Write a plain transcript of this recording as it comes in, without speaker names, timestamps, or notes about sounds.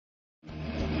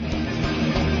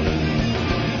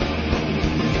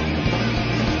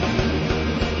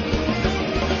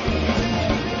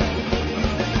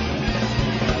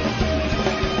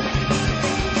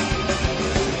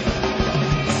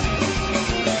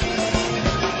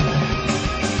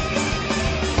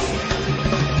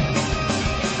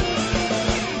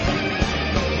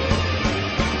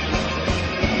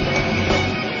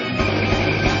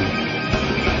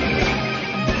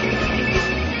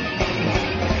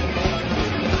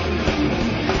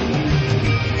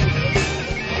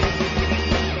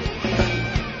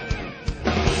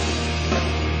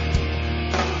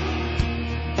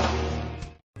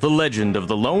The Legend of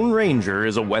the Lone Ranger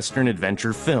is a Western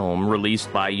adventure film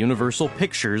released by Universal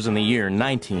Pictures in the year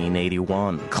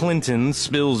 1981. Clinton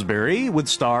Spilsbury would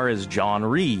star as John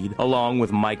Reed, along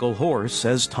with Michael Horse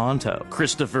as Tonto.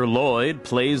 Christopher Lloyd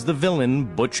plays the villain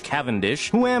Butch Cavendish,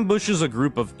 who ambushes a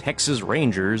group of Texas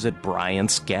Rangers at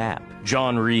Bryant's Gap.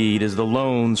 John Reed is the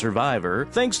lone survivor,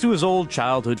 thanks to his old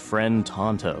childhood friend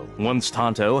Tonto. Once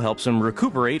Tonto helps him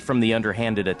recuperate from the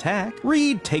underhanded attack,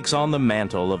 Reed takes on the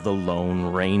mantle of the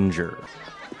Lone Ranger.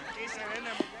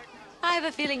 I have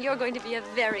a feeling you're going to be a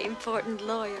very important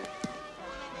lawyer.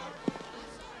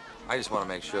 I just want to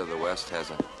make sure the West has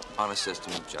an honest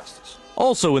system of justice.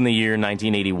 Also in the year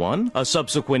 1981, a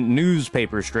subsequent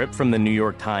newspaper strip from the New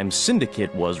York Times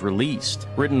Syndicate was released.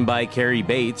 Written by Cary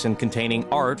Bates and containing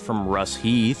art from Russ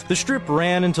Heath, the strip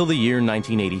ran until the year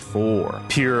 1984.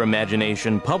 Pure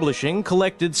Imagination Publishing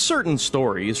collected certain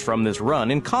stories from this run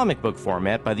in comic book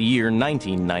format by the year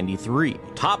 1993.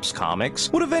 Topps Comics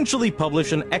would eventually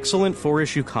publish an excellent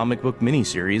 4-issue comic book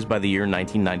miniseries by the year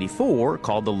 1994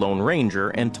 called The Lone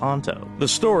Ranger and Tonto. The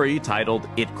story, titled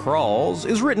It Crawls,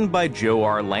 is written by Joe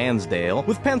R. Lansdale,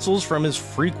 with pencils from his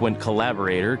frequent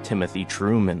collaborator Timothy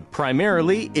Truman.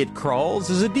 Primarily, It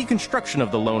Crawls is a deconstruction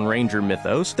of the Lone Ranger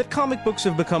mythos that comic books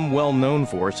have become well known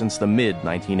for since the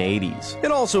mid-1980s.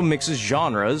 It also mixes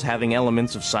genres, having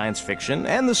elements of science fiction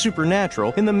and the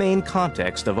supernatural in the main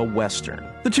context of a Western.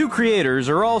 The two creators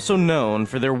are also known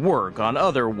for their work on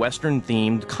other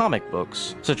Western-themed comic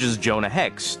books, such as Jonah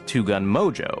Hex, Two Gun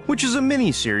Mojo, which is a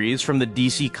mini-series from the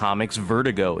DC Comics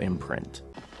Vertigo imprint.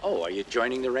 Oh, are you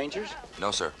joining the Rangers? No,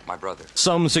 sir. My brother.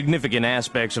 Some significant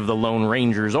aspects of the Lone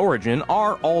Ranger's origin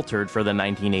are altered for the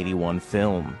 1981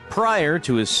 film. Prior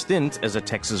to his stint as a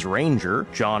Texas Ranger,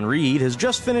 John Reed has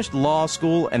just finished law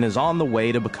school and is on the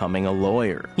way to becoming a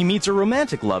lawyer. He meets a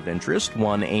romantic love interest,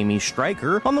 one Amy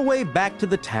Stryker, on the way back to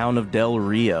the town of Del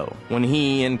Rio. When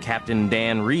he and Captain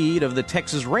Dan Reed of the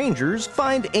Texas Rangers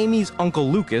find Amy's Uncle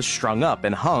Lucas strung up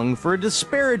and hung for a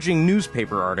disparaging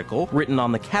newspaper article written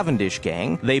on the Cavendish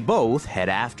gang, they both head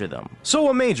after them. So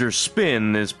a major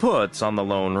spin this puts on the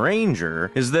Lone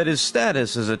Ranger is that his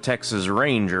status as a Texas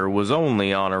Ranger was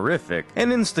only honorific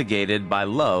and instigated by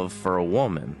love for a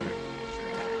woman.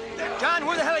 John,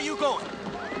 where the hell are you going?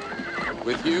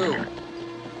 With you.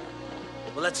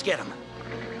 Well, let's get him.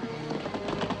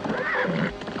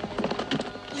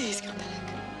 Please come back.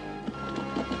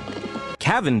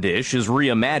 Cavendish is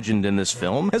reimagined in this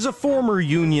film as a former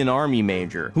Union Army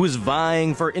major who is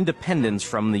vying for independence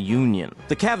from the Union.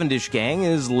 The Cavendish gang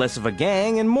is less of a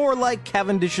gang and more like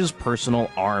Cavendish's personal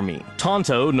army.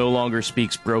 Tonto no longer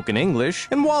speaks broken English,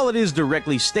 and while it is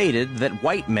directly stated that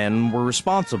white men were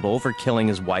responsible for killing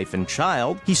his wife and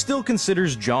child, he still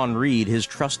considers John Reed his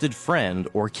trusted friend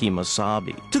or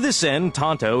kemosabe. To this end,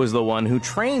 Tonto is the one who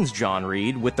trains John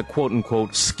Reed with the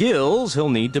quote-unquote skills he'll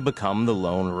need to become the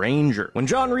Lone Ranger. When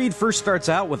John Reed first starts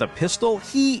out with a pistol,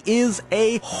 he is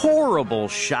a horrible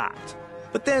shot.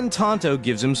 But then Tonto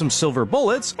gives him some silver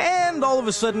bullets, and all of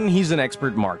a sudden he's an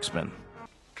expert marksman.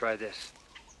 Try this.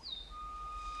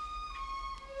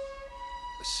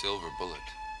 A silver bullet.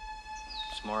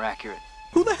 It's more accurate.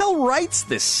 Who the hell writes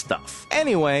this stuff?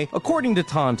 Anyway, according to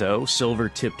Tonto,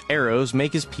 silver-tipped arrows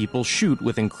make his people shoot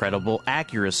with incredible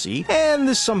accuracy, and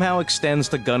this somehow extends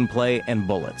to gunplay and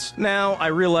bullets. Now, I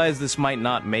realize this might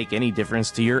not make any difference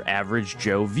to your average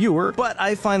Joe viewer, but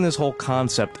I find this whole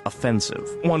concept offensive.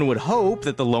 One would hope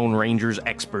that the Lone Ranger's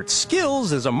expert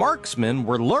skills as a marksman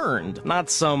were learned, not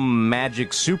some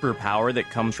magic superpower that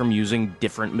comes from using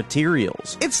different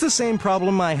materials. It's the same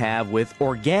problem I have with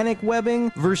organic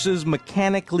webbing versus mechanically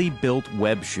built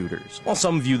web shooters. While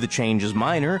some view the change as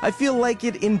minor, I feel like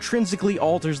it intrinsically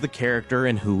alters the character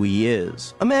and who he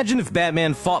is. Imagine if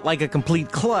Batman fought like a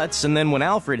complete klutz, and then when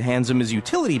Alfred hands him his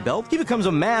utility belt, he becomes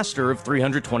a master of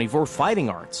 324 fighting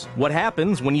arts. What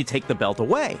happens when you take the belt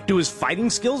away? Do his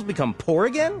fighting skills become poor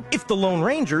again? If the Lone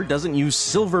Ranger doesn't use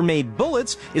silver-made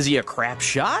bullets, is he a crap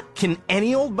shot? Can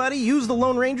any old buddy use the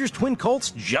Lone Ranger's twin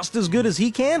Colts just as good as he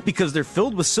can because they're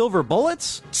filled with silver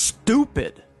bullets?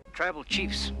 Stupid. Tribal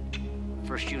chiefs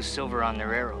first use silver on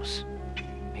their arrows.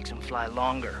 Makes them fly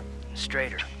longer and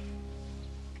straighter.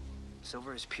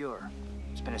 Silver is pure.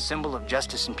 It's been a symbol of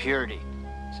justice and purity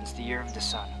since the year of the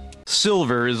sun.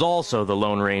 Silver is also the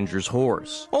Lone Ranger's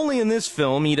horse. Only in this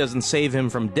film, he doesn't save him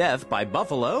from death by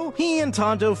buffalo. He and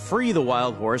Tonto free the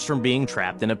wild horse from being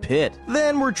trapped in a pit.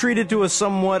 Then we're treated to a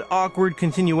somewhat awkward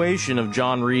continuation of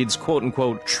John Reed's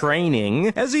quote-unquote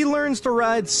training as he learns to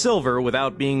ride Silver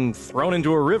without being thrown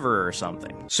into a river or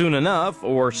something. Soon enough,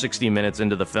 or 60 minutes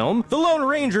into the film, the Lone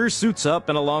Ranger suits up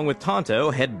and along with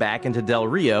Tonto head back into Del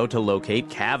Rio to locate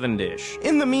Cavendish.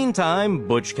 In the meantime,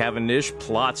 Butch Cavendish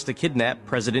plots to kidnap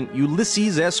President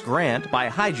Ulysses S. Grant by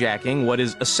hijacking what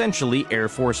is essentially Air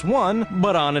Force One,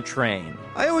 but on a train.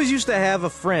 I always used to have a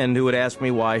friend who would ask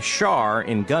me why Char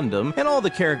in Gundam and all the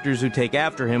characters who take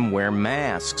after him wear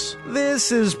masks.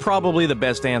 This is probably the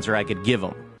best answer I could give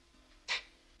him.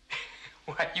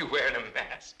 Why are you wearing a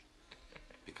mask?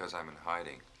 Because I'm in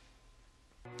hiding.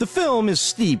 The film is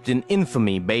steeped in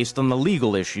infamy based on the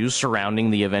legal issues surrounding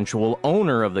the eventual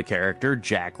owner of the character,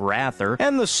 Jack Rather,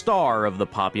 and the star of the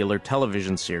popular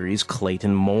television series,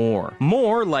 Clayton Moore.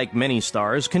 Moore, like many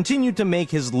stars, continued to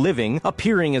make his living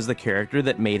appearing as the character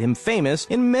that made him famous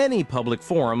in many public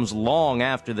forums long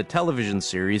after the television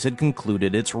series had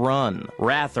concluded its run.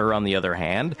 Rather, on the other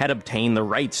hand, had obtained the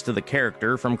rights to the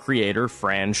character from creator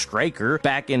Fran Stryker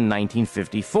back in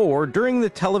 1954 during the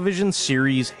television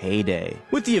series' heyday.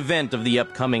 With the event of the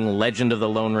upcoming Legend of the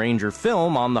Lone Ranger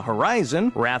film on the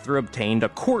horizon, Rather obtained a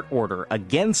court order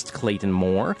against Clayton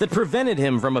Moore that prevented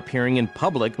him from appearing in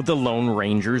public with the Lone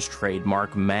Ranger's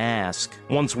trademark mask.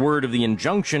 Once word of the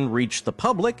injunction reached the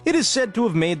public, it is said to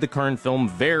have made the current film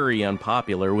very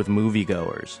unpopular with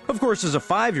moviegoers. Of course, as a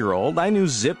 5-year-old, I knew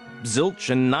zip, zilch,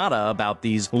 and nada about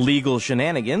these legal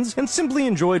shenanigans, and simply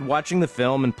enjoyed watching the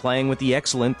film and playing with the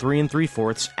excellent 3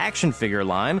 3/4 action figure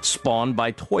line spawned by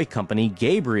toy company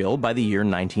Gabriel by the year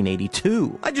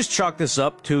 1982. I just chalked this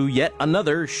up to yet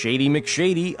another Shady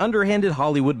McShady, underhanded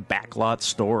Hollywood backlot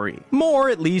story.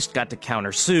 Moore at least got to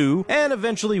countersue, and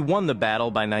eventually won the battle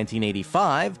by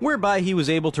 1985, whereby he was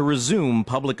able to resume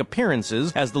public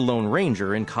appearances as the Lone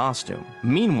Ranger in costume.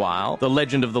 Meanwhile, the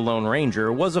Legend of the Lone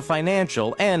Ranger was a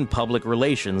financial and public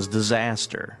relations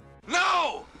disaster.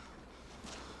 No!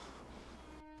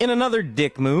 In another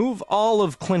dick move, all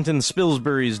of Clinton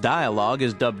Spilsbury's dialogue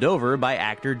is dubbed over by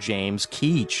actor James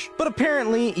Keach. But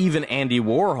apparently, even Andy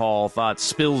Warhol thought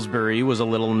Spilsbury was a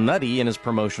little nutty in his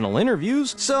promotional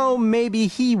interviews, so maybe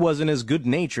he wasn't as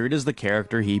good-natured as the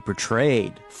character he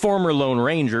portrayed. Former Lone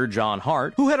Ranger John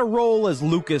Hart, who had a role as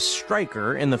Lucas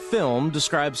Stryker in the film,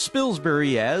 describes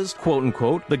Spilsbury as,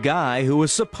 quote-unquote, the guy who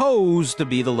was supposed to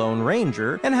be the Lone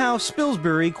Ranger, and how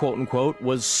Spilsbury, quote-unquote,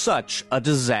 was such a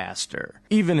disaster.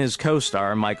 Even his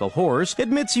co-star, Michael Horse,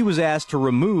 admits he was asked to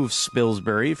remove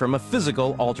Spilsbury from a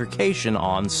physical altercation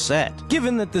on set.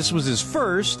 Given that this was his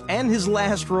first and his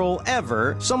last role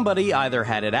ever, somebody either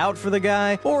had it out for the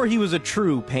guy, or he was a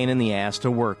true pain in the ass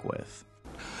to work with.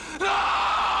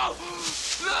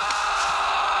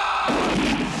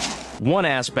 One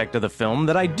aspect of the film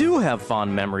that I do have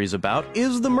fond memories about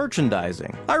is the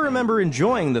merchandising. I remember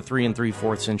enjoying the 3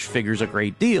 3/4" figures a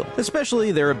great deal,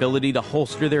 especially their ability to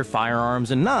holster their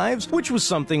firearms and knives, which was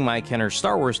something my Kenner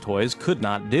Star Wars toys could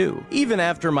not do. Even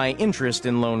after my interest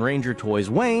in Lone Ranger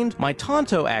toys waned, my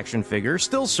Tonto action figure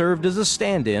still served as a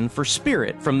stand-in for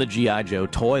Spirit from the G.I. Joe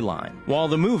toy line. While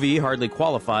the movie hardly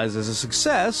qualifies as a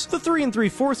success, the 3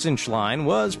 3/4" line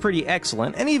was pretty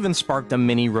excellent and even sparked a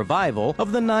mini revival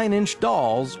of the 9-inch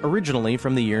dolls, originally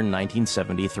from the year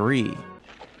 1973.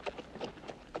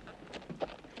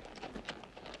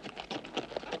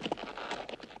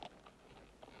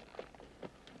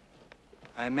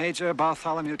 I'm Major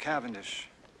Bartholomew Cavendish.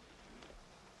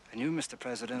 And you, Mr.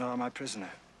 President, are my prisoner.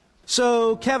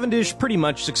 So, Cavendish pretty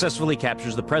much successfully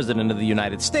captures the President of the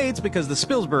United States because the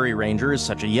Spilsbury Ranger is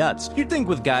such a yutz. You'd think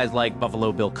with guys like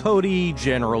Buffalo Bill Cody,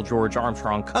 General George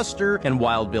Armstrong Custer, and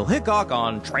Wild Bill Hickok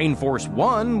on Train Force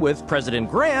One with President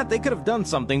Grant, they could have done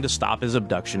something to stop his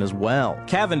abduction as well.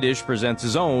 Cavendish presents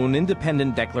his own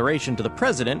independent declaration to the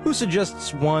President, who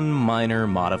suggests one minor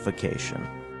modification.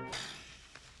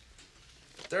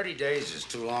 30 days is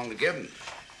too long to give them.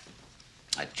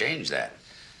 I'd change that.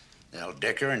 They'll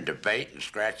dicker and debate and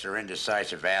scratch their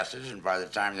indecisive asses, and by the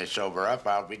time they sober up,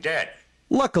 I'll be dead.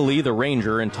 Luckily, the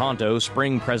Ranger and Tonto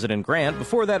spring President Grant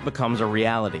before that becomes a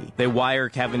reality. They wire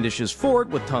Cavendish's fort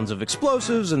with tons of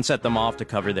explosives and set them off to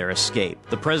cover their escape.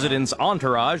 The President's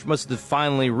entourage must have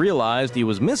finally realized he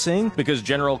was missing because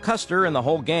General Custer and the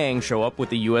whole gang show up with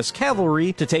the U.S.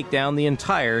 cavalry to take down the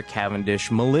entire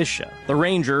Cavendish militia. The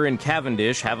Ranger and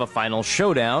Cavendish have a final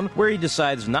showdown where he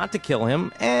decides not to kill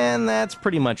him, and that's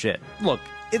pretty much it. Look,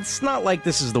 It's not like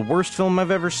this is the worst film I've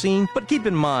ever seen, but keep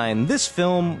in mind, this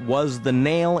film was the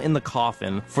nail in the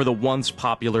coffin for the once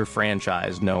popular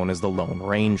franchise known as The Lone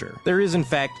Ranger. There is, in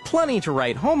fact, plenty to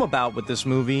write home about with this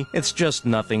movie, it's just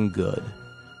nothing good.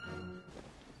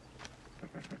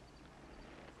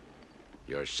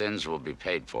 Your sins will be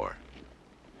paid for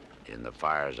in the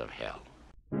fires of hell.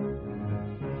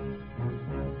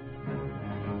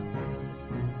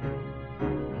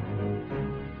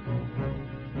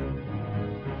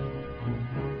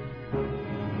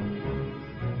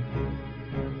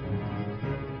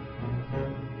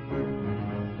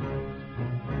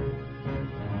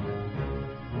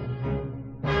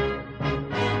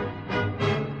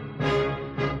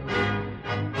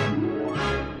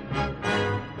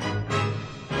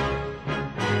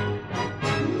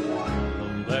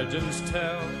 Legends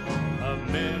tell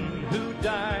of men who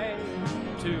died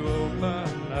to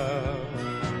open up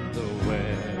the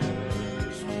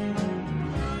West.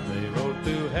 They rode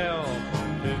through hell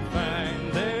to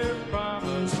find their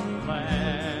promised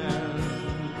land.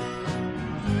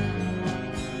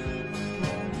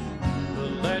 The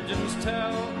legends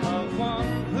tell of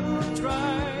one who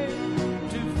tried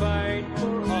to fight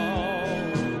for all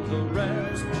the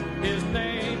rest. His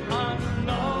name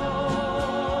unknown.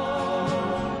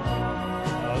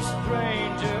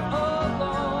 Stranger alone,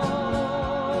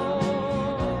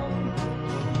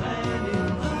 land in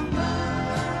the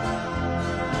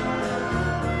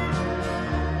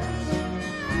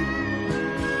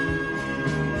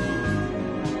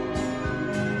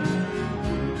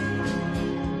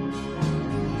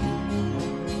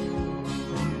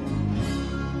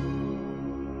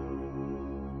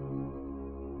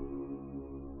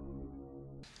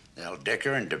They'll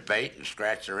dicker and debate and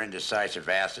scratch their indecisive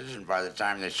asses, and by the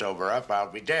time they sober up,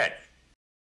 I'll be dead.